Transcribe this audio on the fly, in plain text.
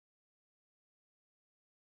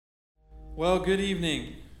Well, good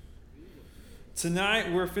evening.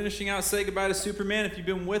 Tonight, we're finishing out Say Goodbye to Superman. If you've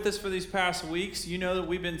been with us for these past weeks, you know that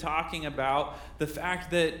we've been talking about the fact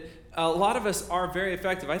that a lot of us are very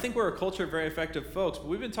effective. I think we're a culture of very effective folks, but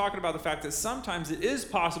we've been talking about the fact that sometimes it is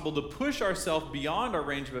possible to push ourselves beyond our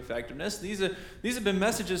range of effectiveness. These have been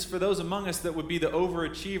messages for those among us that would be the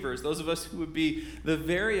overachievers, those of us who would be the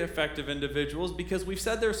very effective individuals, because we've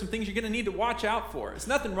said there are some things you're going to need to watch out for. It's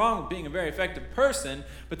nothing wrong with being a very effective person,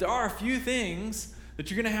 but there are a few things that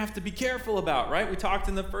you're going to have to be careful about, right? We talked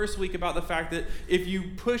in the first week about the fact that if you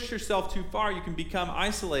push yourself too far, you can become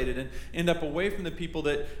isolated and end up away from the people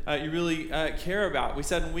that you really care about. We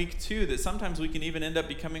said in week 2 that sometimes we can even end up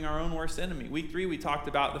becoming our own worst enemy. Week 3, we talked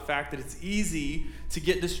about the fact that it's easy to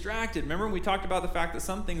get distracted. Remember, we talked about the fact that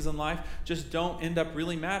some things in life just don't end up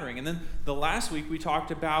really mattering. And then the last week, we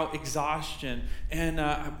talked about exhaustion. And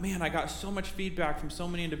I got so much feedback from so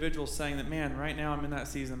many individuals saying that, man, right now I'm in that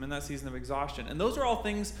season of exhaustion. And those are all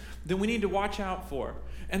things that we need to watch out for.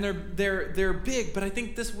 And they're big, but I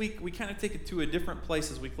think this week we kind of take it to a different place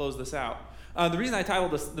as we close this out. The reason I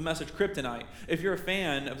titled the message Kryptonite, if you're a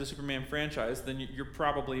fan of the Superman franchise, then you're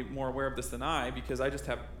probably more aware of this than I, because I just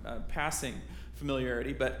have passing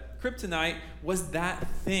familiarity. But Kryptonite was that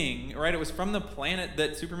thing, right? It was from the planet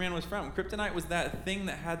that Superman was from. Kryptonite was that thing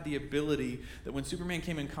that had the ability that when Superman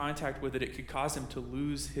came in contact with it, it could cause him to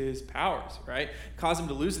lose his powers, right? Cause him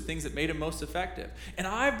to lose the things that made him most effective. And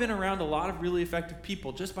I've been around a lot of really effective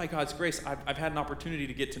people. Just by God's grace, I've had an opportunity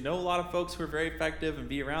to get to know a lot of folks who are very effective and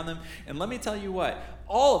be around them. And let me tell you what,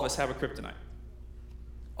 all of us have a kryptonite.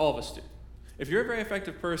 All of us do. If you're a very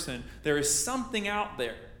effective person, there is something out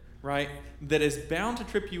there, right, that is bound to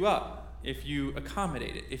trip you up if you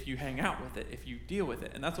accommodate it, if you hang out with it, if you deal with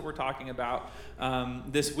it. And that's what we're talking about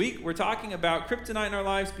this week. We're talking about kryptonite in our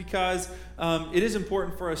lives because it is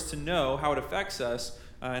important for us to know how it affects us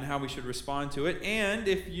and how we should respond to it. And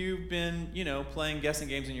if you've been, playing guessing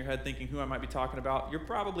games in your head thinking who I might be talking about, you're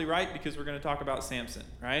probably right, because we're going to talk about Samson,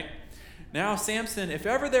 right? Now, Samson, if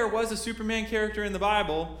ever there was a Superman character in the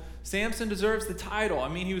Bible, Samson deserves the title. I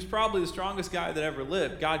mean, he was probably the strongest guy that ever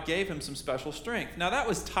lived. God gave him some special strength. Now, that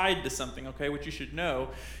was tied to something, okay? What you should know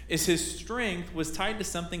is his strength was tied to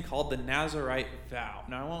something called the Nazirite vow.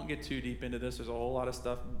 Now, I won't get too deep into this. There's a whole lot of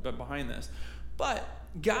stuff behind this. But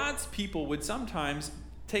God's people would sometimes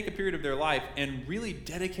take a period of their life and really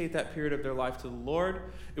dedicate that period of their life to the Lord.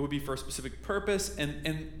 It would be for a specific purpose,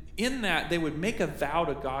 and in that they would make a vow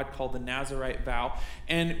to God called the Nazirite vow.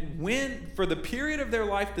 And when, for the period of their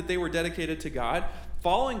life that they were dedicated to God,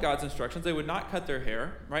 following God's instructions, they would not cut their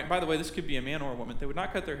hair, right? By the way, this could be a man or a woman. They would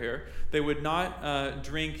not cut their hair. They would not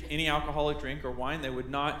drink any alcoholic drink or wine. They would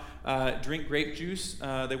not drink grape juice.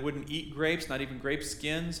 They wouldn't eat grapes, not even grape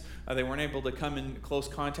skins. They weren't able to come in close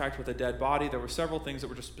contact with a dead body. There were several things that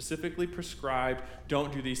were just specifically prescribed.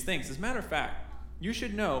 Don't do these things. As a matter of fact, you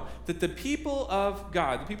should know that the people of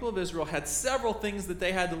God, the people of Israel, had several things that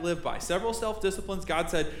they had to live by, several self-disciplines. God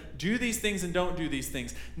said, do these things and don't do these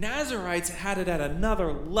things. Nazirites had it at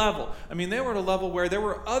another level. I mean, they were at a level where there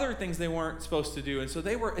were other things they weren't supposed to do, and so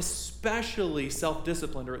they were especially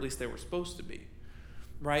self-disciplined, or at least they were supposed to be.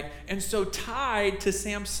 Right? And so tied to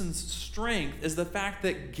Samson's strength is the fact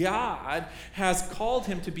that God has called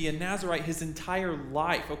him to be a Nazirite his entire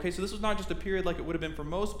life. Okay, so this was not just a period like it would have been for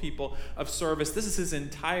most people of service. This is his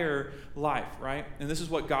entire life, right? And this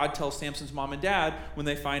is what God tells Samson's mom and dad when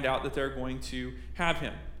they find out that they're going to have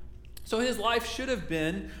him. So his life should have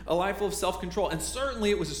been a life full of self-control, and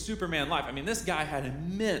certainly it was a Superman life. I mean, this guy had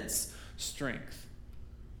immense strength.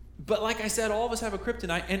 But like I said, all of us have a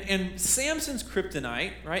kryptonite, and Samson's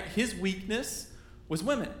kryptonite, right, his weakness was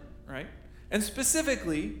women, right? And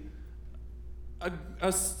specifically,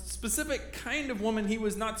 a specific kind of woman he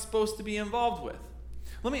was not supposed to be involved with.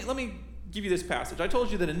 Let me give you this passage. I told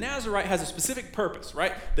you that a Nazirite has a specific purpose,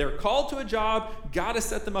 right? They're called to a job. God has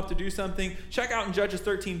set them up to do something. Check out in Judges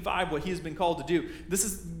 13:5 what he has been called to do. This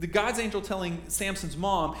is the God's angel telling Samson's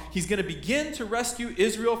mom he's going to begin to rescue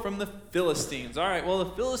Israel from the Philistines. All right, well,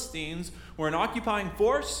 the Philistines were an occupying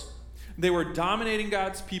force. They were dominating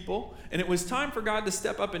God's people, and it was time for God to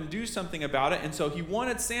step up and do something about it, and so he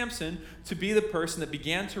wanted Samson to be the person that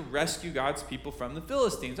began to rescue God's people from the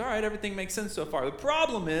Philistines. All right, everything makes sense so far. The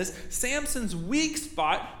problem is Samson's weak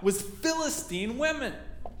spot was Philistine women,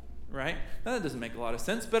 right? Now, that doesn't make a lot of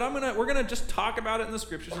sense, but we're gonna just talk about it in the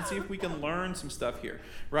scriptures and see if we can learn some stuff here,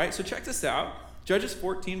 right? So check this out. Judges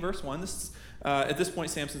 14, verse 1. This is, at this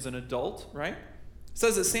point, Samson's an adult, right? It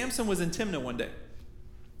says that Samson was in Timnah one day.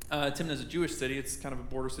 Timnah is a Jewish city. It's kind of a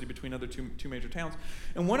border city between other two major towns.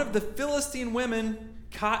 And one of the Philistine women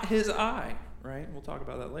caught his eye, right? We'll talk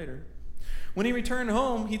about that later. When he returned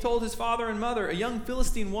home, he told his father and mother, "A young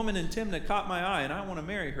Philistine woman in Timnah caught my eye, and I want to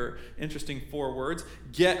marry her." Interesting 4 words.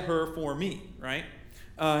 Get her for me, right?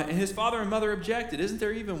 And his father and mother objected. "Isn't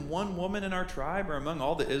there even one woman in our tribe or among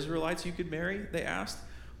all the Israelites you could marry?" they asked.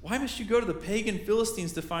 "Why must you go to the pagan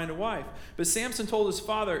Philistines to find a wife?" But Samson told his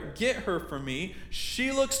father, "Get her for me.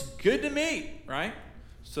 She looks good to me," right?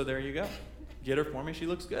 So there you go. Get her for me. She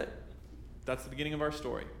looks good. That's the beginning of our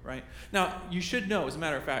story, right? Now, you should know, as a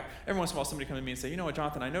matter of fact, every once in a while somebody comes to me and say, "You know what,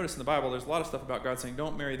 Jonathan, I noticed in the Bible there's a lot of stuff about God saying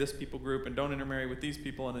don't marry this people group and don't intermarry with these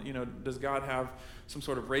people, and, does God have some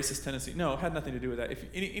sort of racist tendency?" No, it had nothing to do with that.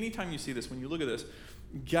 Anytime you see this, when you look at this,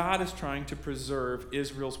 God is trying to preserve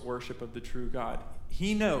Israel's worship of the true God.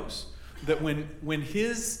 He knows that when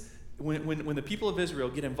the people of Israel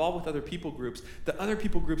get involved with other people groups, the other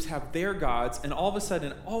people groups have their gods, and all of a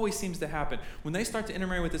sudden, it always seems to happen. When they start to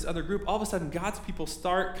intermarry with this other group, all of a sudden God's people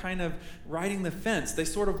start kind of riding the fence. They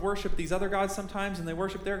sort of worship these other gods sometimes, and they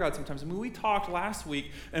worship their gods sometimes. I mean, we talked last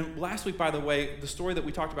week, and last week, by the way, the story that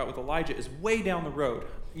we talked about with Elijah is way down the road,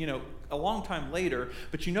 a long time later,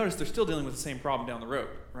 but you notice they're still dealing with the same problem down the road,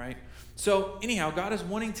 right? So anyhow, God is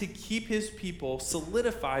wanting to keep his people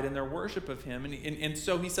solidified in their worship of him. And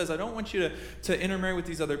so he says, I don't want you to intermarry with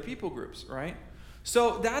these other people groups, right?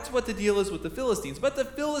 So that's what the deal is with the Philistines. But the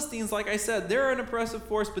Philistines, like I said, they're an oppressive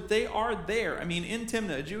force, but they are there. I mean, in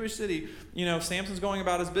Timnah, a Jewish city, Samson's going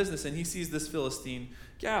about his business, and he sees this Philistine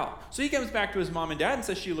gal. So he comes back to his mom and dad and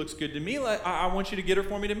says, "She looks good to me. I want you to get her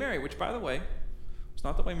for me to marry," which, by the way, it's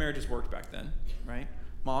not the way marriages worked back then, right?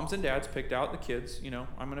 Moms and dads picked out the kids.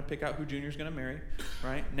 I'm going to pick out who Junior's going to marry,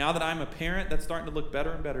 right? Now that I'm a parent, that's starting to look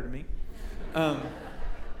better and better to me.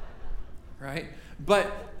 Right?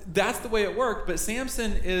 But that's the way it worked. But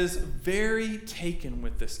Samson is very taken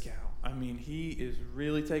with this gal. I mean, he is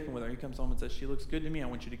really taken with her. He comes home and says, "She looks good to me. I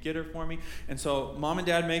want you to get her for me." And so mom and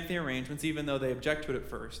dad make the arrangements, even though they object to it at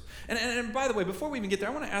first. And by the way, before we even get there,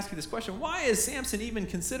 I want to ask you this question. Why is Samson even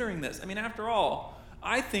considering this? I mean, after all,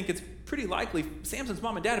 I think it's pretty likely Samson's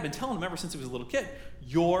mom and dad have been telling him ever since he was a little kid,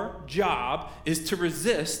 your job is to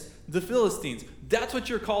resist the Philistines. That's what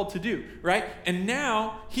you're called to do, right? And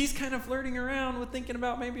now he's kind of flirting around with thinking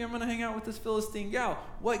about, maybe I'm going to hang out with this Philistine gal.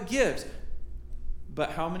 What gives?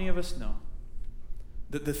 But how many of us know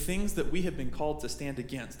that the things that we have been called to stand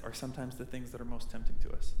against are sometimes the things that are most tempting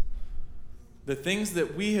to us? The things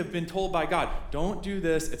that we have been told by God, don't do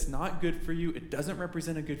this, it's not good for you, it doesn't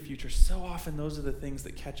represent a good future. So often those are the things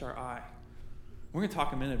that catch our eye. We're going to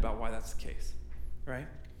talk a minute about why that's the case, right?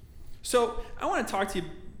 So I want to talk to you,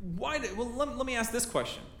 let me ask this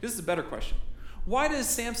question. This is a better question. Why does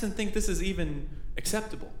Samson think this is even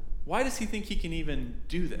acceptable? Why does he think he can even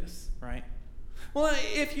do this, right? Well,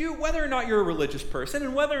 whether or not you're a religious person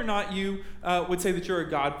and whether or not you would say that you're a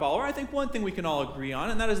God follower, I think one thing we can all agree on,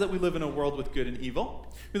 and that is that we live in a world with good and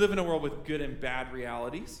evil. We live in a world with good and bad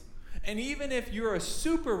realities. And even if you're a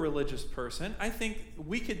super religious person, I think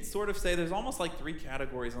we could sort of say there's almost like 3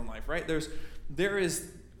 categories in life, right? There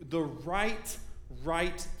is the right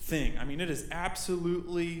thing. I mean, it is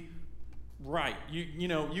absolutely right.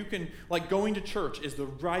 You can, like, going to church is the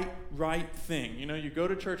right thing. You go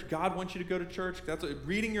to church, God wants you to go to church.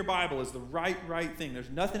 Reading your Bible is the right thing. There's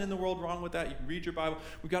nothing in the world wrong with that. You can read your Bible.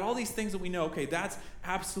 We've got all these things that we know, okay, that's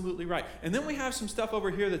absolutely right. And then we have some stuff over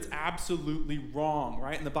here that's absolutely wrong,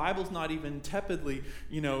 right? And the Bible's not even tepidly,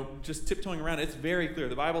 just tiptoeing around it. It's very clear.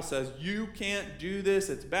 The Bible says, you can't do this.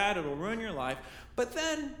 It's bad. It'll ruin your life. But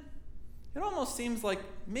then it almost seems like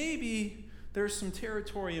maybe there's some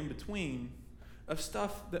territory in between of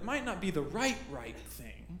stuff that might not be the right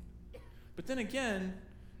thing, but then again,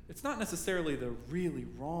 it's not necessarily the really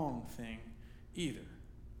wrong thing either.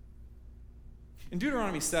 In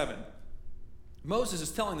Deuteronomy 7, Moses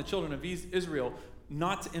is telling the children of Israel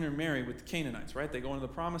not to intermarry with the Canaanites, right? They go into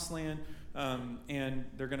the promised land, and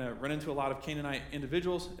they're going to run into a lot of Canaanite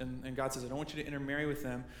individuals, and God says, I don't want you to intermarry with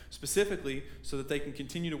them, specifically so that they can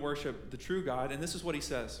continue to worship the true God. And this is what he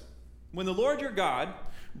says. When the Lord your God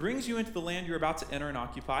brings you into the land you're about to enter and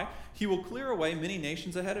occupy, he will clear away many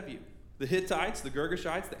nations ahead of you. The Hittites, the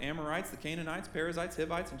Girgashites, the Amorites, the Canaanites, Perizzites,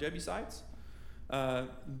 Hivites, and Jebusites.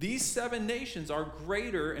 These 7 nations are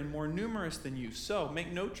greater and more numerous than you. So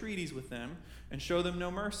make no treaties with them and show them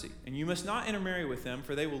no mercy. And you must not intermarry with them,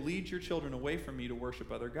 for they will lead your children away from me to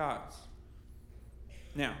worship other gods.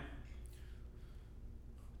 Now,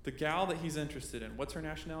 the gal that he's interested in, what's her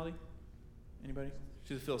nationality? Anybody?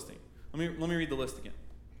 She's a Philistine. Let me read the list again.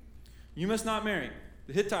 You must not marry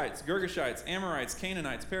the Hittites, Girgashites, Amorites,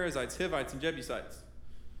 Canaanites, Perizzites, Hivites, and Jebusites.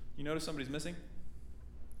 You notice somebody's missing?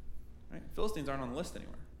 Right? Philistines aren't on the list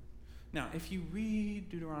anywhere. Now, if you read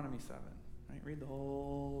Deuteronomy 7, right, read the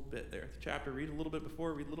whole bit. there. The chapter, read a little bit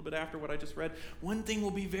before, read a little bit after what I just read. One thing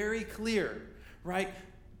will be very clear, right?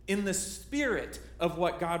 In the spirit of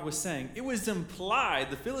what God was saying, it was implied,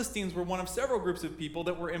 the Philistines were one of several groups of people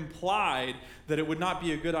that were implied that it would not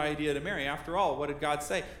be a good idea to marry. After all, what did God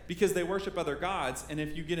say? Because they worship other gods, and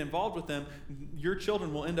if you get involved with them, your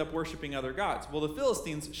children will end up worshiping other gods. Well, the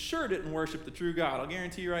Philistines sure didn't worship the true God. I'll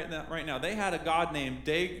guarantee you right now. They had a god named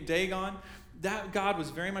Dagon. That god was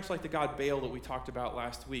very much like the god Baal that we talked about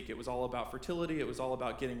last week. It was all about fertility. It was all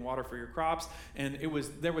about getting water for your crops, and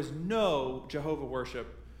there was no Jehovah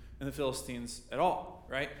worship in the Philistines at all,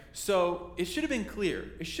 right? So it should have been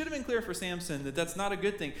clear. It should have been clear for Samson that that's not a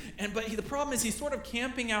good thing. But the problem is he's sort of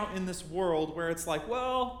camping out in this world where it's like,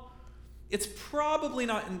 well, it's probably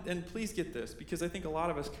not, and please get this, because I think a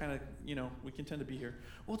lot of us kind of, we can tend to be here.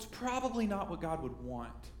 Well, it's probably not what God would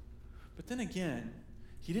want. But then again,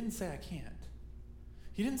 he didn't say I can't.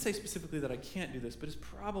 He didn't say specifically that I can't do this, but it's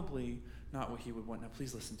probably not what he would want. Now,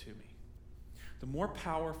 please listen to me. The more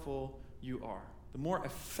powerful you are, the more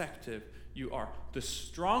effective you are, the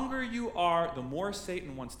stronger you are, the more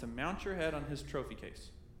Satan wants to mount your head on his trophy case.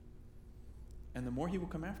 And the more he will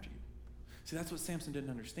come after you. See, that's what Samson didn't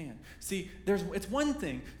understand. See, it's one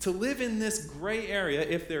thing to live in this gray area,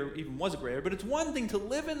 if there even was a gray area, but it's one thing to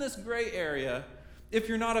live in this gray area if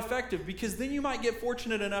you're not effective, because then you might get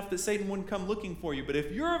fortunate enough that Satan wouldn't come looking for you. But if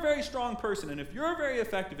you're a very strong person, and if you're very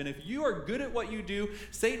effective, and if you are good at what you do,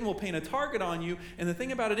 Satan will paint a target on you. And the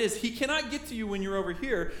thing about it is, he cannot get to you when you're over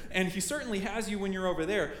here, and he certainly has you when you're over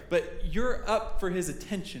there, but you're up for his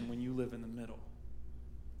attention when you live in the middle.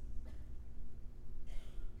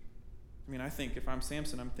 I mean, I think if I'm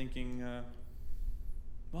Samson, I'm thinking,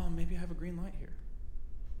 well, maybe I have a green light here.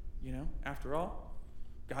 After all,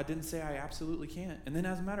 God didn't say I absolutely can't. And then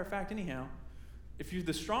as a matter of fact, anyhow, if you're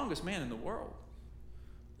the strongest man in the world,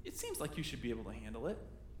 it seems like you should be able to handle it.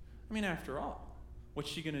 I mean, after all, what's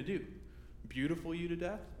she going to do? Beautiful you to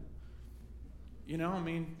death?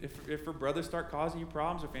 If her brothers start causing you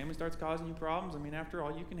problems, her family starts causing you problems, after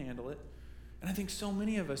all, you can handle it. And I think so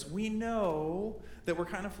many of us, we know that we're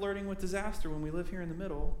kind of flirting with disaster when we live here in the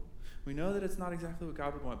middle. We know that it's not exactly what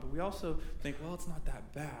God would want, but we also think, well, it's not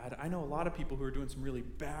that bad. I know a lot of people who are doing some really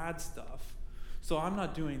bad stuff, so I'm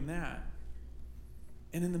not doing that.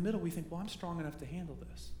 And in the middle, we think, well, I'm strong enough to handle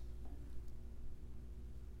this.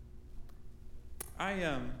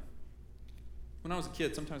 When I was a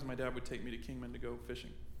kid, sometimes my dad would take me to Kingman to go fishing.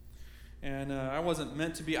 And I wasn't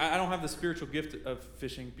meant to be, I don't have the spiritual gift of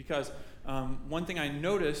fishing, because one thing I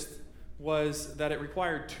noticed was that it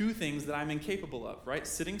required two things that I'm incapable of, right?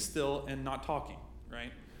 Sitting still and not talking,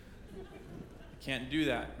 right? I can't do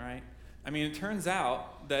that, right? It turns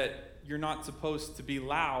out that you're not supposed to be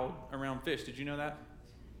loud around fish. Did you know that?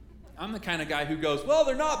 I'm the kind of guy who goes, well,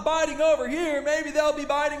 they're not biting over here. Maybe they'll be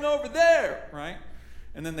biting over there, right?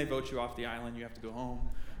 And then they vote you off the island. You have to go home.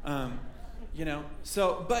 But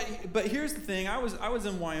here's the thing. I was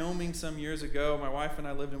in Wyoming some years ago. My wife and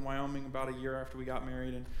I lived in Wyoming about a year after we got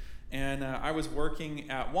married, and I was working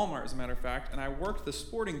at Walmart, as a matter of fact, and I worked the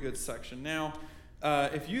sporting goods section. Now,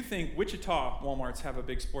 if you think Wichita Walmarts have a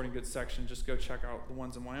big sporting goods section, just go check out the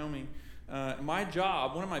ones in Wyoming. My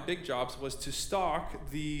job, one of my big jobs, was to stock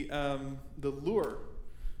the lure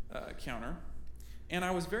counter, and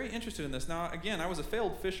I was very interested in this. Now, again, I was a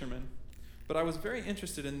failed fisherman, but I was very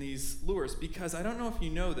interested in these lures because I don't know if you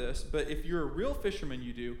know this, but if you're a real fisherman,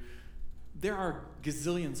 you do. There are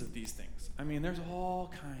gazillions of these things. There's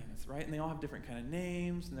all kinds, right? And they all have different kind of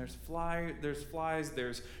names. And there's flies,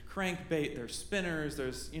 there's crankbait, there's spinners,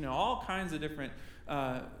 there's all kinds of different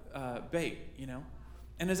bait.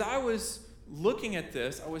 And as I was looking at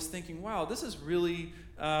this, I was thinking, wow, this is really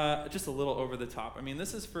just a little over the top.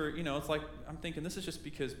 This is for it's like I'm thinking this is just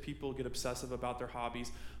because people get obsessive about their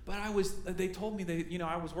hobbies. But they told me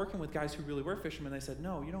I was working with guys who really were fishermen. They said,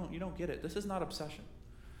 no, you don't get it. This is not obsession.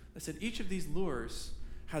 They said each of these lures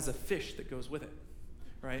has a fish that goes with it,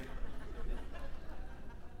 right?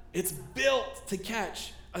 It's built to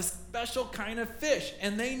catch a special kind of fish,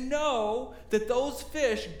 and they know that those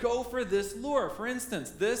fish go for this lure. For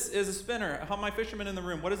instance, this is a spinner. How my fishermen in the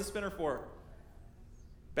room, what is a spinner for?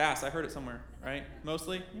 Bass, I heard it somewhere, right?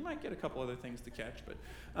 Mostly. You might get a couple other things to catch, but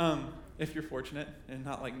if you're fortunate and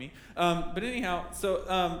not like me. But anyhow,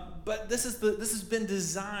 but this has been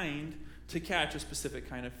designed to catch a specific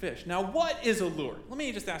kind of fish. Now, what is a lure? Let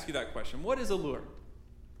me just ask you that question. What is a lure?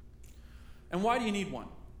 And why do you need one?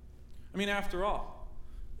 After all,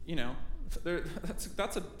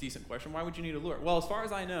 that's a decent question. Why would you need a lure? Well, as far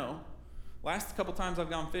as I know, last couple times I've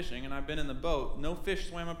gone fishing and I've been in the boat, no fish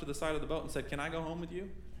swam up to the side of the boat and said, "Can I go home with you?"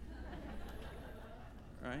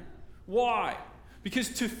 Right? Why? Because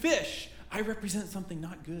to fish, I represent something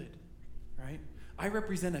not good, right? I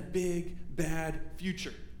represent a big, bad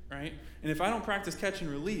future, right? And if I don't practice catch and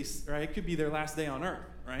release, right, it could be their last day on earth,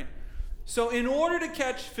 right? So in order to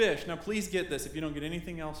catch fish, now please get this if you don't get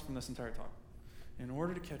anything else from this entire talk. In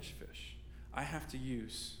order to catch fish, I have to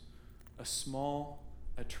use a small,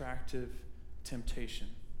 attractive temptation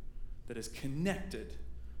that is connected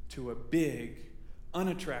to a big,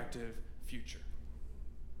 unattractive future.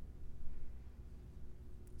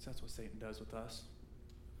 So that's what Satan does with us.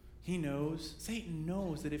 Satan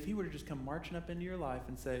knows that if he were to just come marching up into your life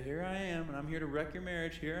and say, here I am, and I'm here to wreck your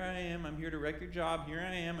marriage, here I am, I'm here to wreck your job, here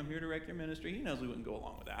I am, I'm here to wreck your ministry, he knows we wouldn't go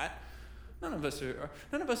along with that. None of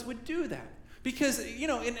us would do that. Because,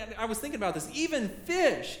 and I was thinking about this, even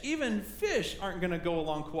fish aren't going to go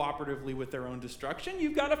along cooperatively with their own destruction.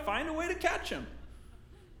 You've got to find a way to catch them.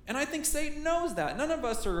 And I think Satan knows that. None of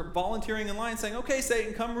us are volunteering in line saying, okay,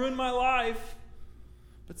 Satan, come ruin my life.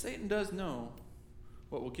 But Satan does know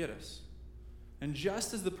what will get us. And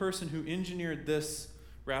just as the person who engineered this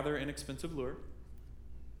rather inexpensive lure,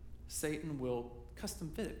 Satan will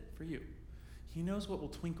custom fit it for you. He knows what will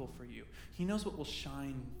twinkle for you. He knows what will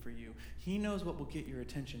shine for you. He knows what will get your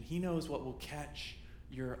attention. He knows what will catch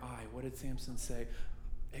your eye. What did Samson say?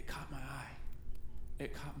 It caught my eye.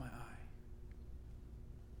 It caught my eye.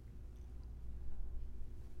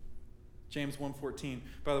 James 1:14.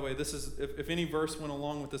 By the way, this is if any verse went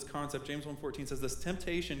along with this concept, James 1:14 says this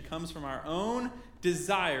temptation comes from our own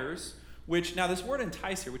desires, which, now this word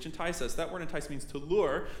entice here, which entice us, that word entice means to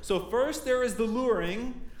lure. So first there is the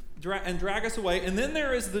luring and drag us away, and then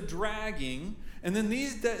there is the dragging, and then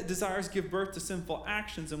these desires give birth to sinful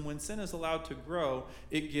actions, and when sin is allowed to grow,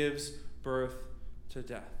 it gives birth to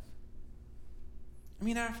death. I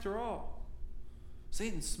mean, after all,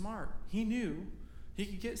 Satan's smart. He knew he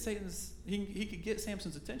could get he could get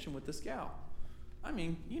Samson's attention with this gal. I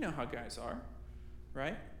mean, you know how guys are,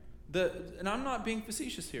 right? And I'm not being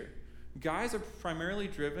facetious here. Guys are primarily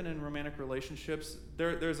driven in romantic relationships.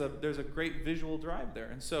 There's a great visual drive there,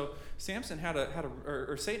 and so Satan had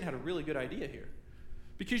a really good idea here,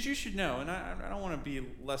 because you should know, and I don't want to be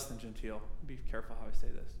less than genteel. Be careful how I say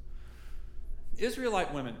this.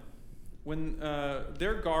 Israelite women, when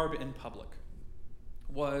their garb in public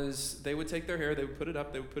was, they would take their hair, they would put it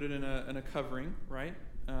up, they would put it in a covering, right?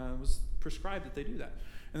 It was prescribed that they do that.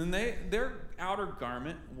 And then their outer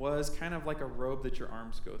garment was kind of like a robe that your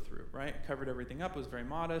arms go through, right? It covered everything up. It was very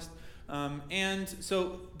modest. And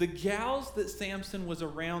so the gals that Samson was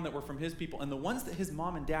around that were from his people, and the ones that his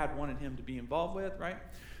mom and dad wanted him to be involved with, right?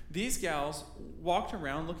 These gals walked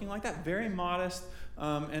around looking like that, very modest,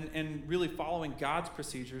 and really following God's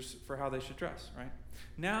procedures for how they should dress, right?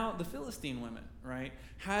 Now, the Philistine women, right,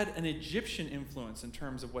 had an Egyptian influence in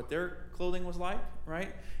terms of what their clothing was like,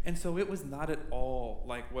 right? And so it was not at all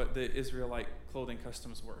like what the Israelite clothing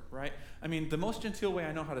customs were, right? I mean, the most genteel way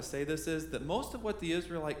I know how to say this is that most of what the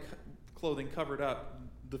Israelite clothing covered up,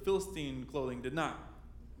 the Philistine clothing did not,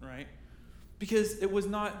 right? Because that was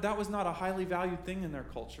not a highly valued thing in their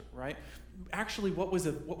culture, right? Actually, what was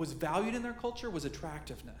valued in their culture was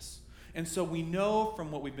attractiveness. And so we know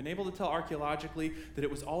from what we've been able to tell archaeologically that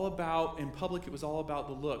it was all about, in public, it was all about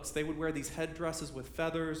the looks. They would wear these headdresses with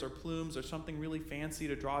feathers or plumes or something really fancy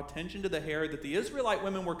to draw attention to the hair that the Israelite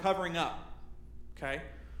women were covering up, okay?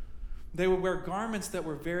 They would wear garments that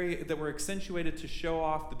were accentuated to show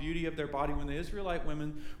off the beauty of their body when the Israelite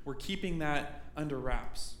women were keeping that under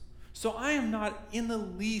wraps. So I am not in the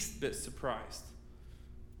least bit surprised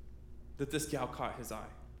that this gal caught his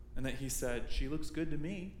eye and that he said, she looks good to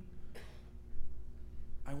me.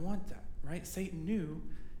 I want that, right? Satan knew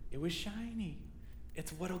it was shiny.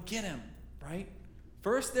 It's what'll get him, right?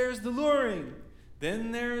 First there's the luring,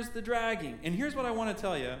 then there's the dragging. And here's what I want to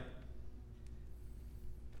tell you,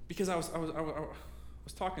 because I was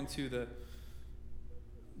talking to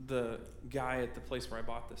the guy at the place where I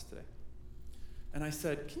bought this today, and I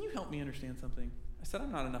said, "Can you help me understand something?" I said,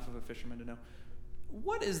 "I'm not enough of a fisherman to know.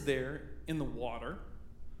 What is there in the water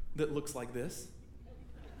that looks like this?"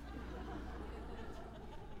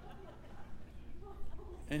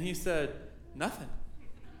 And he said, "Nothing."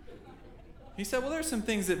 He said, "Well, there's some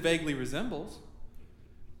things that vaguely resembles."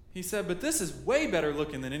 He said, "But this is way better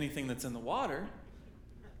looking than anything that's in the water."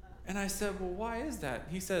 And I said, "Well, why is that?"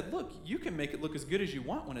 He said, "Look, you can make it look as good as you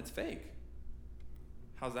want when it's fake.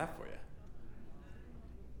 How's that for you?"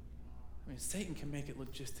 I mean, Satan can make it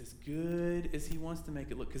look just as good as he wants to make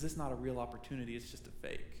it look, because it's not a real opportunity, it's just a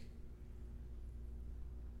fake.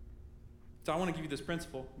 So I want to give you this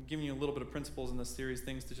principle. I'm giving you a little bit of principles in this series,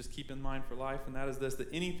 things to just keep in mind for life, and that is this, that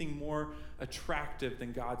anything more attractive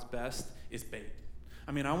than God's best is bait.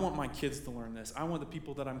 I mean, I want my kids to learn this. I want the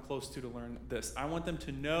people that I'm close to learn this. I want them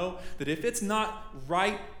to know that if it's not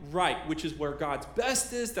right, which is where God's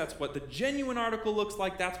best is, that's what the genuine article looks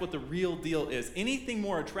like, that's what the real deal is. Anything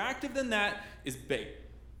more attractive than that is bait.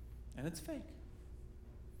 And it's fake.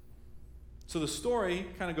 So the story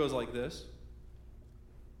kind of goes like this.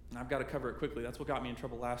 And I've got to cover it quickly. That's what got me in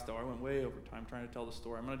trouble last hour. I went way over time trying to tell the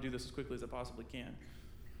story. I'm going to do this as quickly as I possibly can.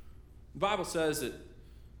 The Bible says that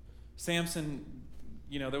Samson,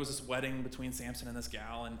 there was this wedding between Samson and this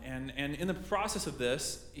gal, and in the process of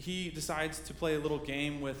this, he decides to play a little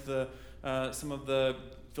game with some of the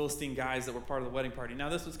Philistine guys that were part of the wedding party. Now,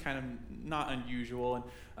 this was kind of not unusual,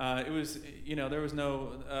 and it was, there was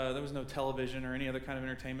no television or any other kind of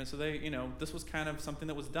entertainment, so this was kind of something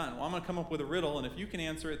that was done. Well, I'm going to come up with a riddle, and if you can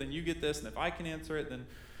answer it, then you get this, and if I can answer it, then...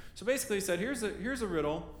 So basically he said, here's a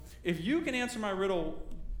riddle. If you can answer my riddle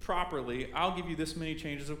properly, I'll give you this many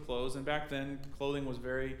changes of clothes. And back then, clothing was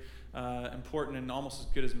very important and almost as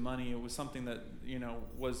good as money. It was something that,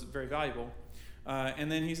 was very valuable.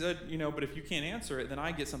 And then he said, but if you can't answer it, then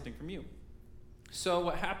I get something from you. So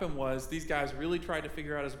what happened was these guys really tried to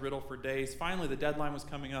figure out his riddle for days. Finally, the deadline was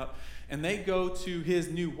coming up, and they go to his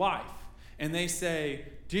new wife, and they say,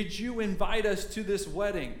 did you invite us to this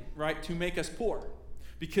wedding, right, to make us poor?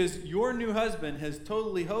 Because your new husband has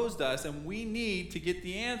totally hosed us, and we need to get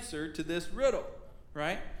the answer to this riddle,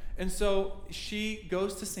 right? And so she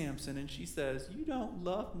goes to Samson, and she says, you don't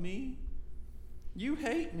love me. You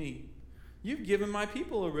hate me. You've given my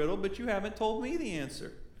people a riddle, but you haven't told me the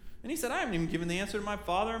answer. And he said, I haven't even given the answer to my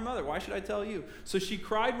father and mother. Why should I tell you? So she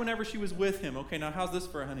cried whenever she was with him. Okay, now how's this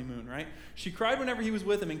for a honeymoon, right? She cried whenever he was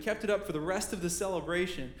with him and kept it up for the rest of the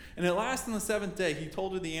celebration. And at last on the seventh day, he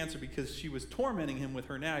told her the answer because she was tormenting him with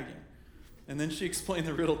her nagging. And then she explained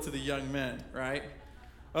the riddle to the young men, right?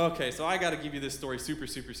 Okay, so I got to give you this story super,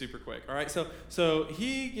 super, super quick, all right? So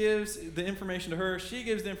he gives the information to her. She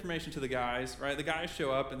gives the information to the guys, right? The guys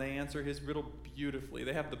show up, and they answer his riddle beautifully.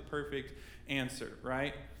 They have the perfect answer,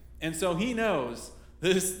 right? And so he knows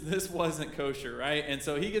this wasn't kosher, right? And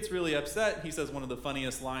so he gets really upset. He says one of the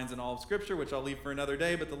funniest lines in all of Scripture, which I'll leave for another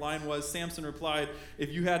day, but the line was, Samson replied,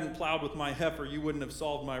 if you hadn't plowed with my heifer, you wouldn't have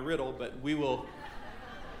solved my riddle, but we will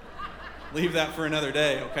leave that for another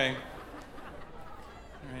day, okay?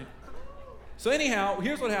 All right. So anyhow,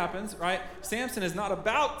 here's what happens, right? Samson is not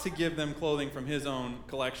about to give them clothing from his own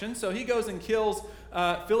collection, so he goes and kills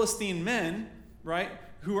Philistine men, right,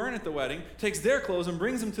 who aren't at the wedding, takes their clothes and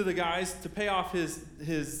brings them to the guys to pay off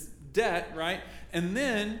his debt, right? And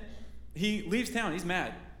then he leaves town. He's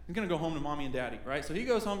mad. He's going to go home to mommy and daddy, right? So he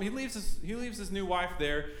goes home. He leaves his new wife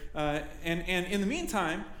there. And in the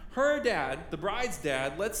meantime, her dad, the bride's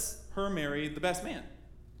dad, lets her marry the best man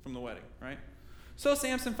from the wedding, right? So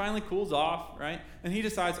Samson finally cools off, right? And he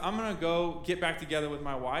decides, I'm going to go get back together with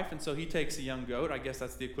my wife. And so he takes a young goat. I guess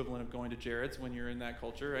that's the equivalent of going to Jared's when you're in that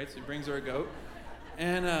culture, right? So he brings her a goat.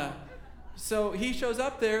 And so he shows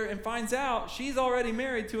up there and finds out she's already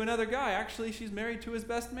married to another guy. Actually, she's married to his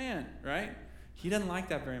best man, right? He doesn't like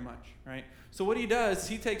that very much, right? So what he does,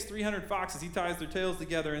 he takes 300 foxes, he ties their tails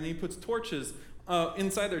together, and he puts torches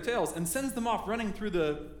inside their tails and sends them off running through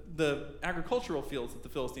the agricultural fields that the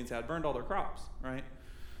Philistines had, burned all their crops, right?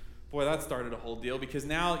 Boy, that started a whole deal because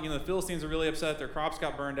now, the Philistines are really upset. Their crops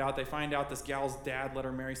got burned out. They find out this gal's dad let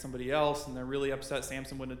her marry somebody else, and they're really upset.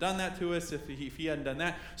 Samson wouldn't have done that to us if he hadn't done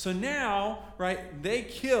that. So now, right, they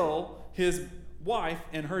kill his wife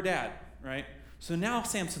and her dad, right? So now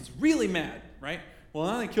Samson's really mad, right? Well,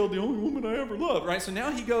 now they killed the only woman I ever loved, right? So now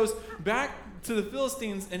he goes back to the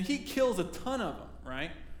Philistines, and he kills a ton of them,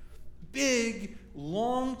 right? Big,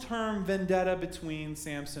 long-term vendetta between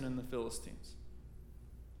Samson and the Philistines.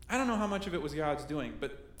 I don't know how much of it was God's doing,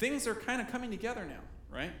 but things are kind of coming together now,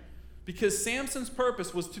 right? Because Samson's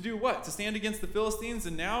purpose was to do what? To stand against the Philistines,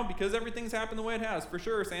 and now, because everything's happened the way it has, for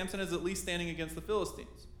sure, Samson is at least standing against the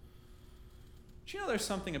Philistines. But there's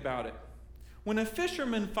something about it. When a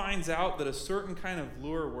fisherman finds out that a certain kind of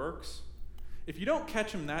lure works, if you don't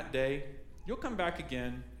catch him that day, you'll come back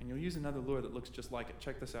again, and you'll use another lure that looks just like it.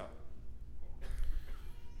 Check this out.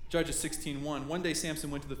 Judges 16:1. One day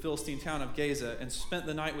Samson went to the Philistine town of Gaza and spent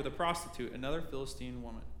the night with a prostitute, another Philistine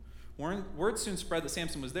woman. Word soon spread that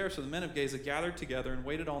Samson was there, so the men of Gaza gathered together and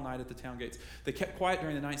waited all night at the town gates. They kept quiet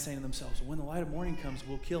during the night, saying to themselves, when the light of morning comes,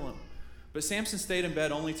 we'll kill him. But Samson stayed in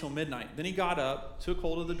bed only till midnight. Then he got up, took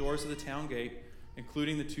hold of the doors of the town gate,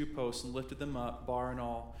 including the 2 posts, and lifted them up, bar and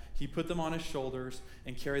all. He put them on his shoulders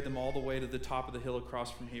and carried them all the way to the top of the hill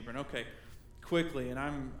across from Hebron. Okay. Quickly, and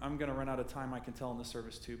I'm going to run out of time, I can tell in the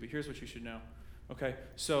service too, but here's what you should know. Okay,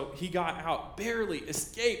 so he got out, barely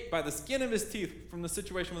escaped by the skin of his teeth from the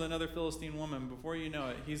situation with another Philistine woman. Before you know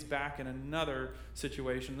it, he's back in another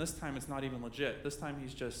situation. This time it's not even legit. This time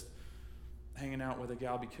he's just hanging out with a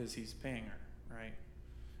gal because he's paying her, right?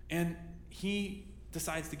 And he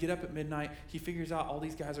decides to get up at midnight. He figures out all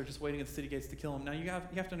these guys are just waiting at the city gates to kill him. Now you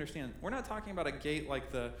have to understand, we're not talking about a gate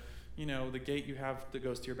like the gate you have that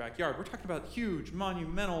goes to your backyard. We're talking about huge,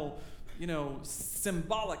 monumental,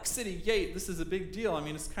 symbolic city gate. This is a big deal. I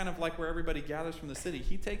mean, it's kind of like where everybody gathers from the city.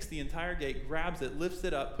 He takes the entire gate, grabs it, lifts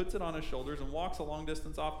it up, puts it on his shoulders, and walks a long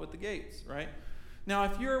distance off with the gates, right? Now,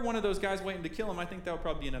 if you're one of those guys waiting to kill him, I think that would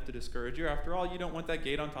probably be enough to discourage you. After all, you don't want that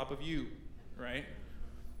gate on top of you, right?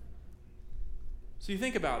 So you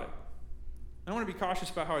think about it. I want to be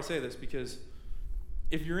cautious about how I say this, because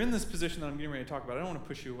if you're in this position that I'm getting ready to talk about, I don't want to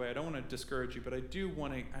push you away. I don't want to discourage you, but I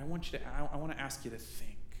want to ask you to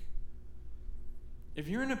think. If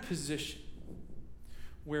you're in a position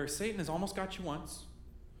where Satan has almost got you once,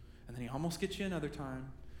 and then he almost gets you another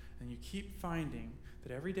time, and you keep finding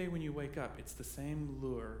that every day when you wake up, it's the same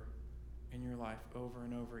lure in your life over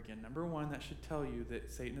and over again. Number one, that should tell you that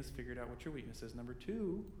Satan has figured out what your weakness is. Number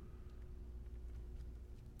two,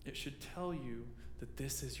 it should tell you that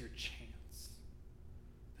this is your chance.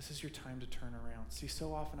 This is your time to turn around. See,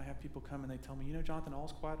 so often I have people come and they tell me, Jonathan,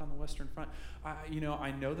 all's quiet on the Western Front. I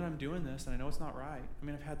know that I'm doing this and I know it's not right. I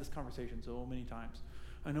mean, I've had this conversation so many times.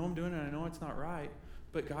 I know I'm doing it and I know it's not right,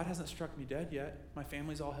 but God hasn't struck me dead yet. My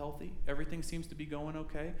family's all healthy. Everything seems to be going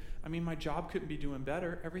okay. I mean, my job couldn't be doing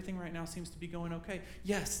better. Everything right now seems to be going okay.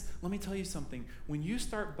 Yes, let me tell you something. When you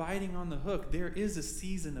start biting on the hook, there is a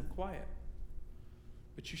season of quiet.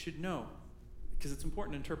 But you should know, because it's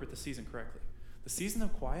important to interpret the season correctly. The season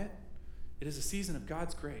of quiet, it is a season of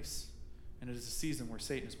God's grace, and it is a season where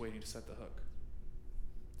Satan is waiting to set the hook.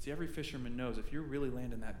 See, every fisherman knows if you're really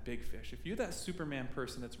landing that big fish, if you're that Superman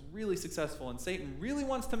person that's really successful and Satan really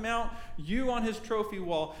wants to mount you on his trophy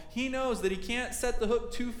wall, he knows that he can't set the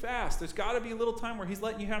hook too fast. There's got to be a little time where he's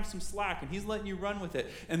letting you have some slack and he's letting you run with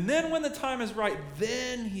it. And then when the time is right,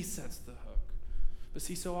 then he sets the hook. But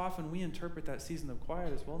see, so often we interpret that season of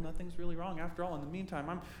quiet as, well, nothing's really wrong. After all, in the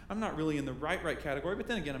meantime, I'm not really in the right category, but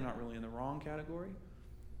then again, I'm not really in the wrong category.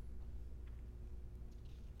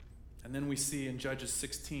 And then we see in Judges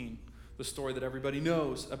 16 the story that everybody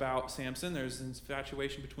knows about Samson. There's an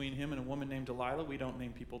infatuation between him and a woman named Delilah. We don't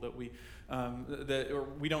name people or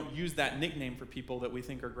we don't use that nickname for people that we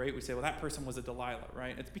think are great. We say, well, that person was a Delilah,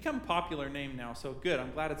 right? It's become a popular name now, so good.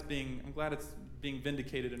 I'm glad it's being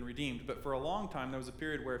vindicated and redeemed. But for a long time, there was a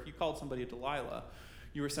period where if you called somebody a Delilah,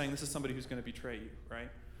 you were saying this is somebody who's going to betray you, right?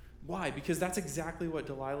 Why? Because that's exactly what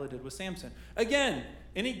Delilah did with Samson. Again,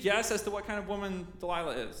 any guess as to what kind of woman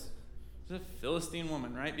Delilah is? She's a Philistine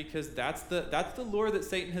woman, right? Because that's the lure that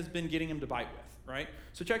Satan has been getting him to bite with, right?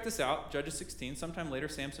 So check this out. Judges 16. Sometime later,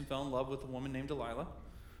 Samson fell in love with a woman named Delilah,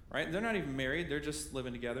 right? They're not even married. They're just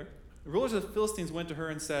living together. The rulers of the Philistines went to her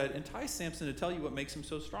and said, entice Samson to tell you what makes him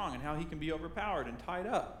so strong and how he can be overpowered and tied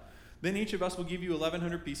up. Then each of us will give you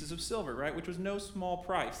 1,100 pieces of silver, right? Which was no small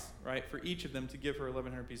price, right? For each of them to give her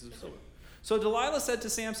 1,100 pieces of silver. So Delilah said to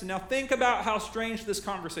Samson, now think about how strange this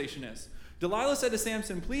conversation is. Delilah said to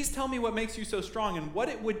Samson, please tell me what makes you so strong and what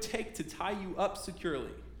it would take to tie you up securely.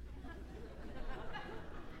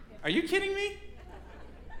 Are you kidding me?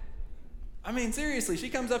 I mean, seriously, she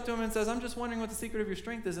comes up to him and says, I'm just wondering what the secret of your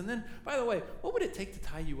strength is. And then, by the way, what would it take to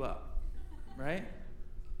tie you up? Right?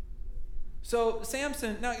 So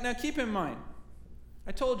Samson, now keep in mind,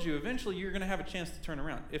 I told you, eventually you're going to have a chance to turn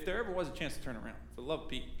around. If there ever was a chance to turn around, for the love of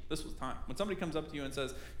Pete, this was time. When somebody comes up to you and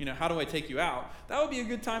says, how do I take you out? That would be a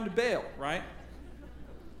good time to bail, right?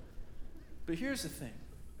 But here's the thing.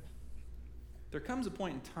 There comes a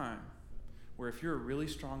point in time where if you're a really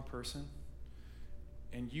strong person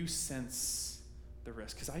and you sense the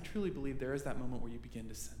risk, because I truly believe there is that moment where you begin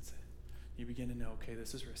to sense it. You begin to know, okay,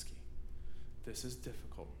 this is risky. This is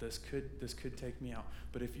difficult. This could take me out.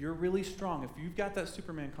 But if you're really strong, if you've got that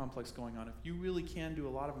Superman complex going on, if you really can do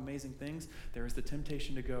a lot of amazing things, there is the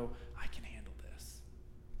temptation to go, I can handle this.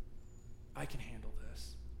 I can handle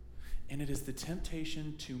this. And it is the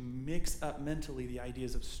temptation to mix up mentally the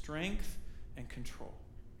ideas of strength and control,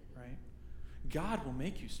 right? God will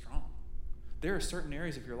make you strong. There are certain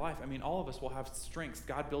areas of your life. I mean, all of us will have strengths.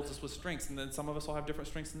 God builds us with strengths, and then some of us will have different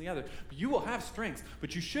strengths than the other. But you will have strengths.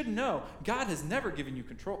 But you should know, God has never given you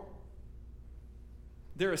control.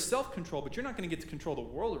 There is self-control, but you're not going to get to control the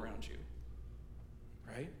world around you,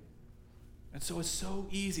 right? And so it's so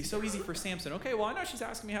easy for Samson. Okay, well, I know she's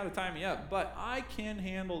asking me how to tie me up, but I can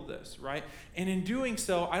handle this, right? And in doing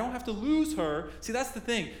so, I don't have to lose her. See, that's the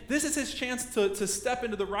thing. This is his chance to step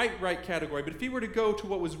into the right category. But if he were to go to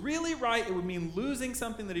what was really right, it would mean losing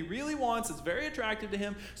something that he really wants. It's very attractive to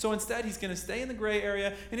him. So instead, he's going to stay in the gray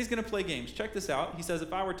area, and he's going to play games. Check this out. He says,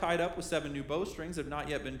 if I were tied up with 7 new bowstrings that have not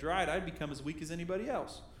yet been dried, I'd become as weak as anybody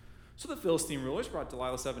else. So the Philistine rulers brought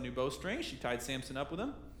Delilah 7 new bowstrings. She tied Samson up with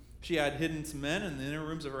them. She had hidden some men in the inner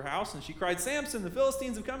rooms of her house, and she cried, Samson, the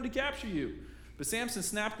Philistines have come to capture you. But Samson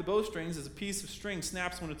snapped the bowstrings as a piece of string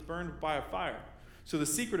snaps when it's burned by a fire. So the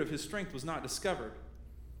secret of his strength was not discovered.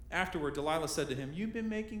 Afterward, Delilah said to him, you've been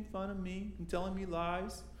making fun of me and telling me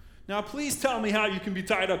lies. Now please tell me how you can be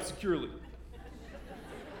tied up securely.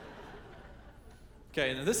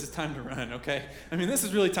 Okay, now this is time to run, okay? I mean, this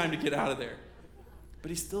is really time to get out of there.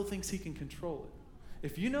 But he still thinks he can control it.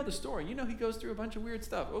 If you know the story, you know he goes through a bunch of weird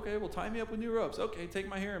stuff. Okay, well, tie me up with new ropes. Okay, take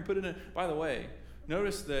my hair and put it in. By the way,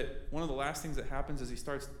 notice that one of the last things that happens is he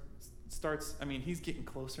starts, he's getting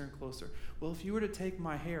closer and closer. Well, if you were to take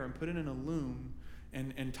my hair and put it in a loom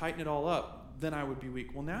and tighten it all up, then I would be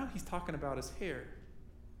weak. Well, now he's talking about his hair.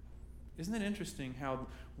 Isn't it interesting how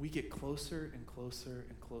we get closer and closer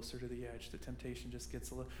and closer to the edge? The temptation just gets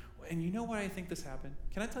a little. And you know why I think this happened?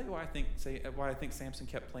 Can I tell you why I think Samson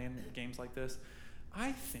kept playing games like this?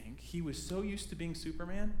 I think he was so used to being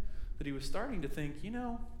Superman that he was starting to think,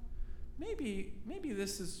 maybe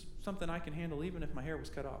this is something I can handle even if my hair was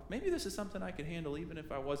cut off. Maybe this is something I can handle even if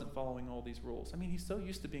I wasn't following all these rules. I mean, he's so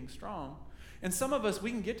used to being strong. And some of us,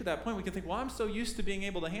 we can get to that point. We can think, well, I'm so used to being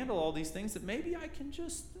able to handle all these things that maybe I can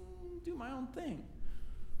just do my own thing.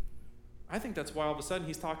 I think that's why all of a sudden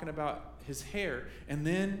he's talking about his hair. And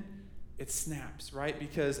then it snaps, right?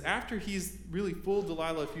 Because after he's really fooled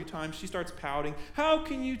Delilah a few times, she starts pouting. How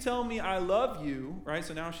can you tell me I love you, right?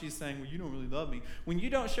 So now she's saying, well, you don't really love me. When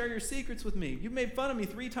you don't share your secrets with me. You've made fun of me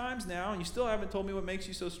 3 times now, and you still haven't told me what makes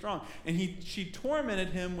you so strong. And she tormented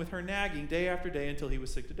him with her nagging day after day until he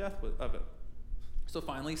was sick to death of it. So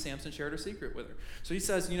finally, Samson shared her secret with her. So he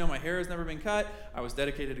says, my hair has never been cut. I was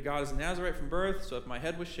dedicated to God as a Nazarite from birth. So if my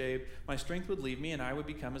head was shaved, my strength would leave me and I would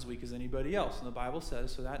become as weak as anybody else. And the Bible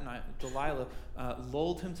says, so that night, Delilah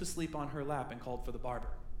lulled him to sleep on her lap and called for the barber,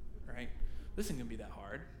 right? This isn't going to be that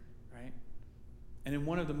hard, right? And in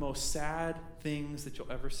one of the most sad things that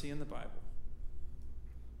you'll ever see in the Bible,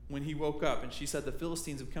 when he woke up and she said, the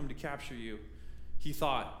Philistines have come to capture you, he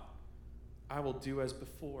thought, I will do as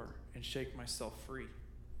before and shake myself free.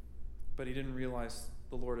 But he didn't realize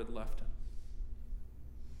the Lord had left him.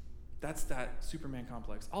 That's that Superman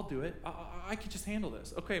complex. I'll do it. I can just handle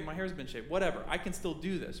this. Okay, my hair's been shaved. Whatever. I can still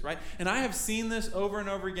do this, right? And I have seen this over and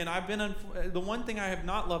over again. The one thing I have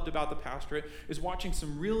not loved about the pastorate is watching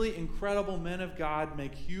some really incredible men of God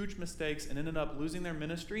make huge mistakes and ended up losing their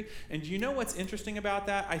ministry. And do you know what's interesting about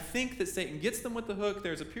that? I think that Satan gets them with the hook.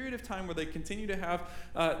 There's a period of time where they continue to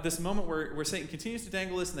have this moment where Satan continues to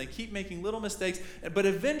dangle this and they keep making little mistakes. But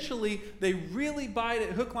eventually, they really bite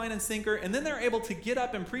it hook, line, and sinker. And then they're able to get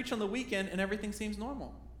up and preach on the weekend and everything seems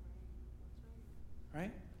normal, right?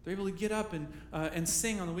 They're able to get up and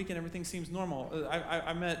sing on the weekend. Everything seems normal.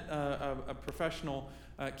 I met a professional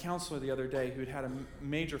counselor the other day who'd had a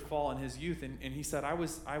major fall in his youth, and he said, I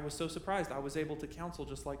was so surprised. I was able to counsel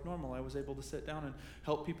just like normal. I was able to sit down and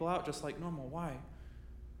help people out just like normal. Why?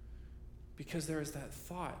 Because there is that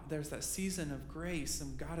thought. There's that season of grace,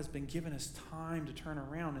 and God has been giving us time to turn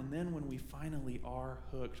around. And then when we finally are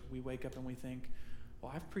hooked, we wake up and we think,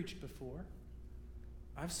 well, I've preached before.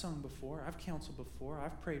 I've sung before. I've counseled before.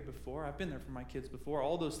 I've prayed before. I've been there for my kids before.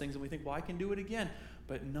 All those things. And we think, well, I can do it again.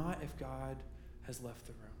 But not if God has left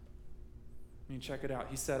the room. I mean, check it out.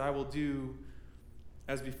 He said, I will do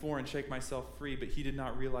as before and shake myself free. But he did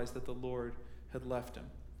not realize that the Lord had left him.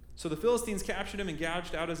 So the Philistines captured him and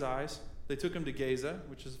gouged out his eyes. They took him to Gaza,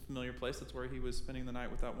 which is a familiar place. That's where he was spending the night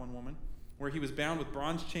with that one woman, where he was bound with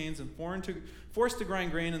bronze chains and forced to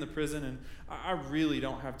grind grain in the prison. And I really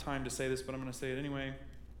don't have time to say this, but I'm going to say it anyway.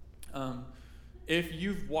 If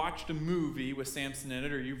you've watched a movie with Samson in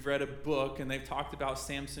it, or you've read a book and they've talked about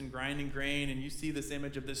Samson grinding grain, and you see this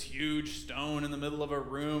image of this huge stone in the middle of a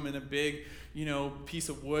room and a big, piece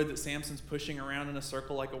of wood that Samson's pushing around in a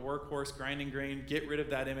circle like a workhorse grinding grain, get rid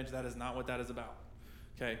of that image. That is not what that is about.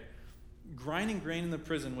 Okay? Grinding grain in the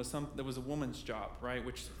prison was a woman's job, right?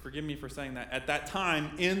 Which, forgive me for saying that. At that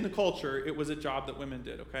time, in the culture, it was a job that women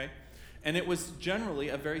did, okay? And it was generally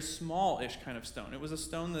a very small-ish kind of stone. It was a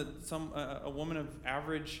stone that a woman of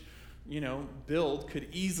average build could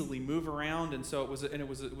easily move around, and so it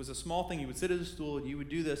was a small thing. You would sit at a stool and you would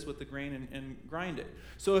do this with the grain and grind it.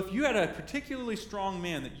 So if you had a particularly strong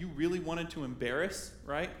man that you really wanted to embarrass,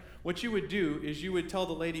 right? What you would do is you would tell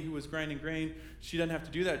the lady who was grinding grain she doesn't have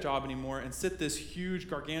to do that job anymore, and sit this huge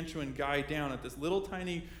gargantuan guy down at this little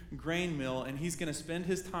tiny grain mill, and he's going to spend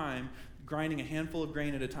his time grinding a handful of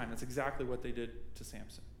grain at a time. That's exactly what they did to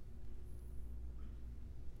Samson.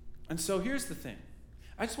 And so here's the thing.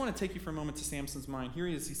 I just want to take you for a moment to Samson's mind. Here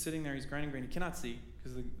he is. He's sitting there. He's grinding grain. He cannot see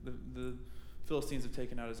because the Philistines have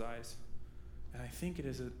taken out his eyes. And I think it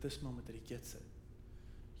is at this moment that he gets it.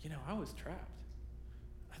 I was trapped.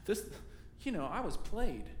 I was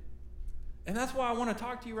played. And that's why I want to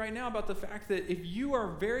talk to you right now about the fact that if you are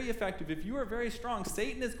very effective, if you are very strong,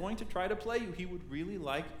 Satan is going to try to play you. He would really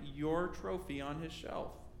like your trophy on his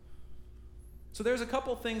shelf. So there's a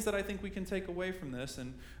couple things that I think we can take away from this,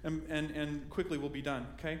 and quickly we'll be done,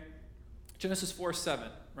 okay? Genesis 4:7,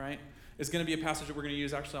 right, is going to be a passage that we're going to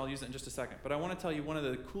use. Actually, I'll use it in just a second. But I want to tell you one of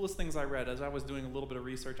the coolest things I read as I was doing a little bit of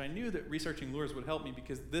research. I knew that researching lures would help me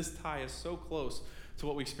because this tie is so close to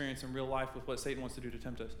what we experience in real life with what Satan wants to do to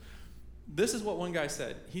tempt us. This is what one guy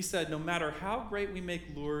said. He said, no matter how great we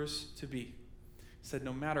make lures to be, he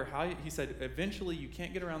said, eventually you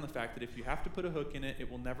can't get around the fact that if you have to put a hook in it,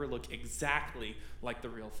 it will never look exactly like the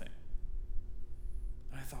real thing.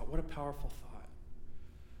 And I thought, what a powerful thought.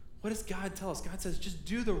 What does God tell us? God says, just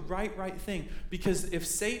do the right thing. Because if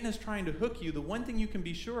Satan is trying to hook you, the one thing you can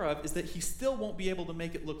be sure of is that he still won't be able to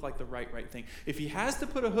make it look like the right thing. If he has to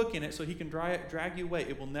put a hook in it so he can drag you away,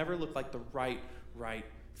 it will never look like the right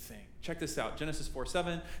thing. Check this out, Genesis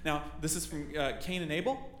 4:7. Now, this is from Cain and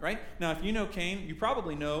Abel, right? Now, if you know Cain, you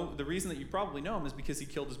probably know, the reason that you probably know him is because he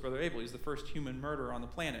killed his brother Abel. He's the first human murderer on the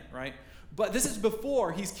planet, right? But this is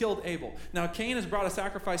before he's killed Abel. Now, Cain has brought a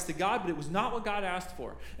sacrifice to God, but it was not what God asked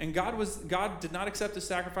for. And God did not accept his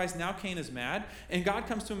sacrifice. Now Cain is mad. And God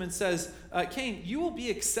comes to him and says, Cain, you will be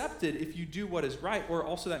accepted if you do what is right. Or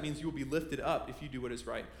also that means you will be lifted up if you do what is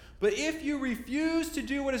right. But if you refuse to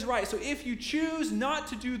do what is right, so if you choose not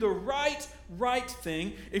to do the right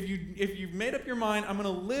thing, if you've made up your mind, I'm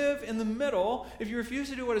going to live in the middle, if you refuse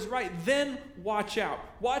to do what is right, then watch out.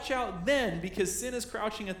 Watch out then, because sin is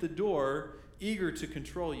crouching at the door, eager to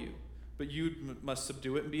control you. But you must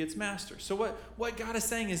subdue it and be its master. So what God is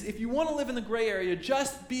saying is, if you want to live in the gray area,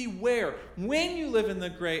 just beware. When you live in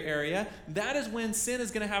the gray area, that is when sin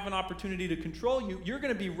is going to have an opportunity to control you. You're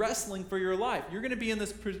going to be wrestling for your life. You're going to be in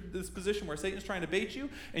this position where Satan's trying to bait you,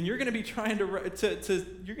 and you're going to be trying you're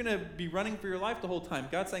going to be running for your life the whole time.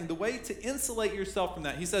 God's saying the way to insulate yourself from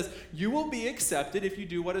that, he says, you will be accepted if you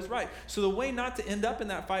do what is right. So the way not to end up in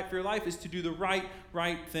that fight for your life is to do the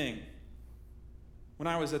right thing. When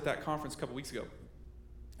I was at that conference a couple weeks ago,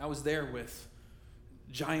 I was there with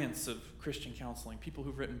giants of Christian counseling, people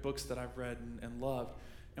who've written books that I've read and loved.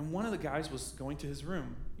 And one of the guys was going to his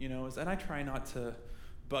room, and I try not to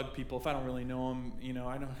bug people if I don't really know them.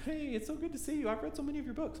 I know, hey, it's so good to see you. I've read so many of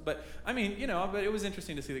your books. But but it was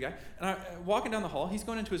interesting to see the guy. And walking down the hall, he's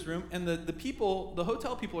going into his room, and the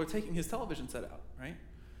hotel people are taking his television set out, right?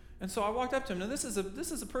 And so I walked up to him. Now, this is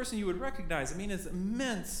a person you would recognize. I mean, his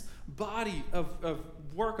immense body of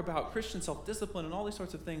work about Christian self-discipline and all these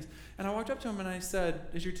sorts of things. And I walked up to him and I said,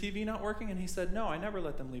 is your TV not working? And he said, no, I never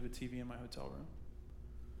let them leave a TV in my hotel room.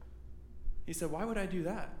 He said, why would I do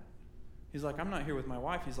that? He's like, I'm not here with my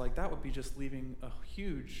wife. He's like, that would be just leaving a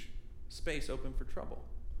huge space open for trouble.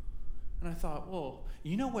 And I thought, well,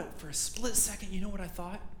 you know what? For a split second, you know what I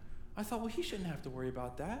thought? I thought, well, he shouldn't have to worry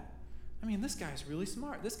about that. I mean, this guy's really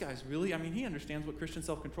smart. This guy's really, he understands what Christian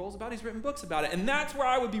self-control is about. He's written books about it. And that's where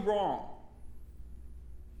I would be wrong.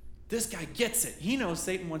 This guy gets it. He knows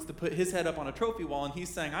Satan wants to put his head up on a trophy wall, and he's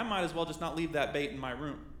saying, I might as well just not leave that bait in my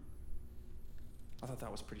room. I thought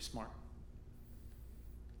that was pretty smart.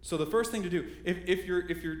 So the first thing to do, if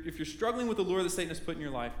you're struggling with the lure that Satan has put in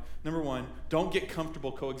your life, number one, don't get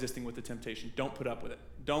comfortable coexisting with the temptation. Don't put up with it.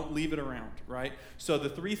 Don't leave it around, right? So the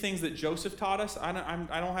three things that Joseph taught us, I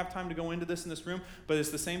don't have time to go into this in this room, but it's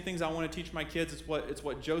the same things I want to teach my kids. It's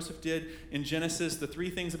what Joseph did in Genesis. The three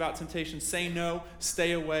things about temptation: say no,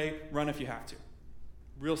 stay away, run if you have to.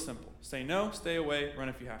 Real simple. Say no, stay away, run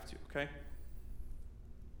if you have to, okay?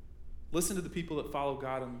 Listen to the people that follow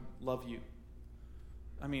God and love you.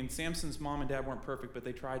 Samson's mom and dad weren't perfect, but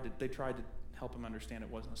they tried to help him understand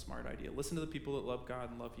it wasn't a smart idea. Listen to the people that love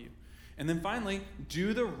God and love you. And then finally,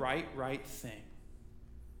 do the right thing,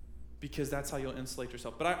 because that's how you'll insulate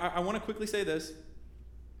yourself. But I want to quickly say this,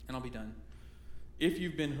 and I'll be done. If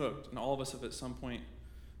you've been hooked, and all of us have at some point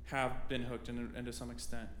have been hooked and to some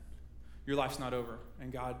extent, your life's not over,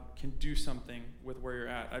 and God can do something with where you're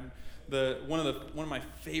at. One of my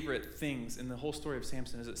favorite things in the whole story of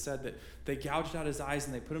Samson is it said that they gouged out his eyes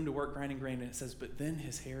and they put him to work grinding grain, and it says, but then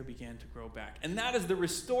his hair began to grow back. And that is the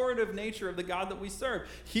restorative nature of the God that we serve.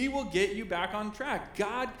 He will get you back on track.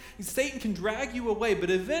 Satan can drag you away,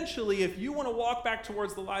 but eventually, if you want to walk back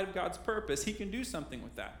towards the light of God's purpose, he can do something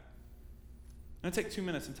with that. I'm going to take 2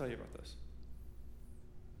 minutes and tell you about this.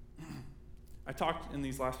 I talked in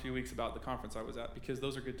these last few weeks about the conference I was at because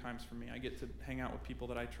those are good times for me. I get to hang out with people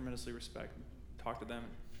that I tremendously respect and talk to them.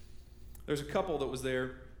 There's a couple that was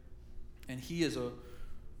there, and he is a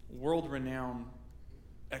world-renowned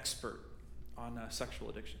expert on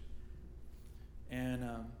sexual addiction. And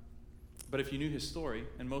but if you knew his story,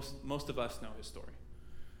 and most of us know his story,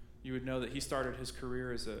 you would know that he started his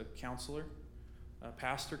career as a counselor, a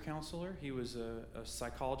pastor counselor. He was a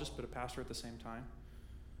psychologist, but a pastor at the same time.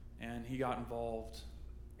 And he got involved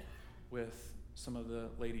with some of the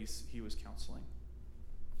ladies he was counseling.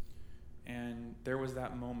 And there was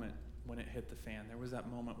that moment when it hit the fan. There was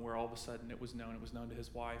that moment where all of a sudden it was known to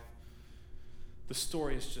his wife. The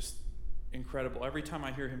story is just incredible. Every time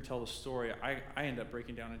I hear him tell the story, I end up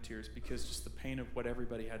breaking down in tears because just the pain of what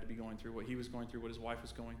everybody had to be going through, what he was going through, what his wife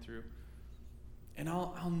was going through. And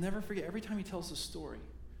I'll never forget, every time he tells the story,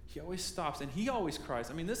 he always stops, and he always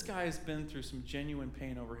cries. I mean, this guy has been through some genuine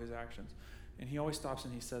pain over his actions. And he always stops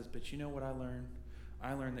and he says, but you know what I learned?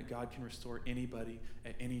 I learned that God can restore anybody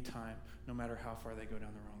at any time, no matter how far they go down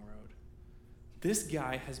the wrong road. This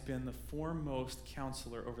guy has been the foremost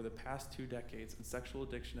counselor over the past 2 decades in sexual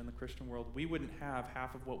addiction in the Christian world. We wouldn't have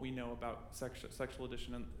half of what we know about sexual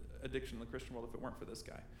addiction in the Christian world if it weren't for this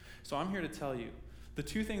guy. So I'm here to tell you, the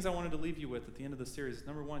 2 things I wanted to leave you with at the end of the series is,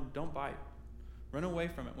 number 1, don't bite. Run away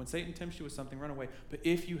from it. When Satan tempts you with something, run away. But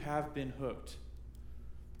if you have been hooked,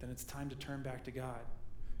 then it's time to turn back to God.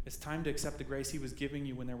 It's time to accept the grace he was giving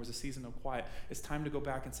you when there was a season of quiet. It's time to go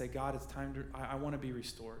back and say, God, it's time to, I want to be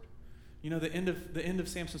restored. You know, the end of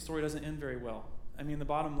Samson's story doesn't end very well. I mean, the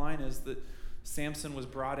bottom line is that Samson was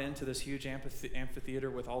brought into this huge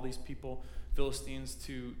amphitheater with all these people, Philistines,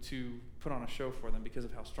 to put on a show for them because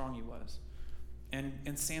of how strong he was.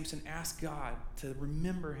 And Samson asked God to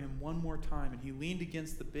remember him one more time, and he leaned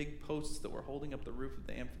against the big posts that were holding up the roof of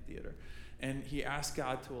the amphitheater, and he asked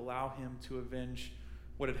God to allow him to avenge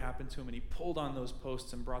what had happened to him, and he pulled on those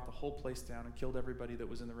posts and brought the whole place down and killed everybody that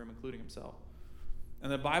was in the room, including himself.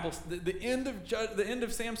 And the Bible, the end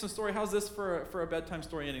of Samson's story, how's this for a bedtime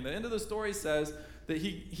story ending? The end of the story says that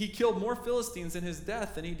he killed more Philistines in his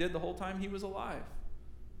death than he did the whole time he was alive.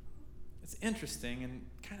 It's interesting and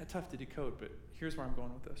kind of tough to decode, but here's where I'm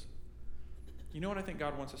going with this. You know what I think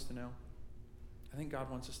God wants us to know? I think God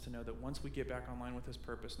wants us to know that once we get back online with his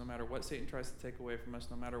purpose, no matter what Satan tries to take away from us,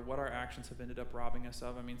 no matter what our actions have ended up robbing us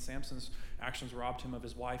of. I mean, Samson's actions robbed him of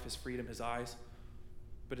his wife, his freedom, his eyes.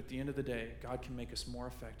 But at the end of the day, God can make us more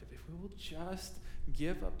effective if we will just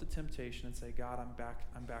give up the temptation and say, God, I'm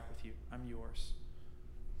back with you. I'm yours.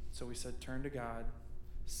 So we said, turn to God,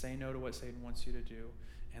 say no to what Satan wants you to do,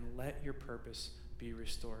 and let your purpose be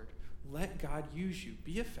restored. Let God use you.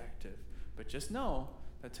 Be effective. But just know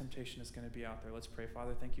that temptation is going to be out there. Let's pray.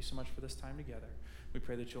 Father, thank you so much for this time together. We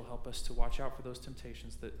pray that you'll help us to watch out for those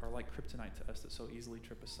temptations that are like kryptonite to us that so easily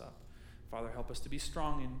trip us up. Father, help us to be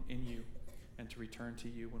strong in you and to return to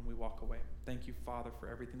you when we walk away. Thank you, Father, for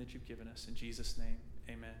everything that you've given us. In Jesus' name,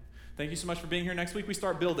 amen. Thank you so much for being here. Next week we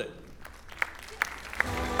start Build It.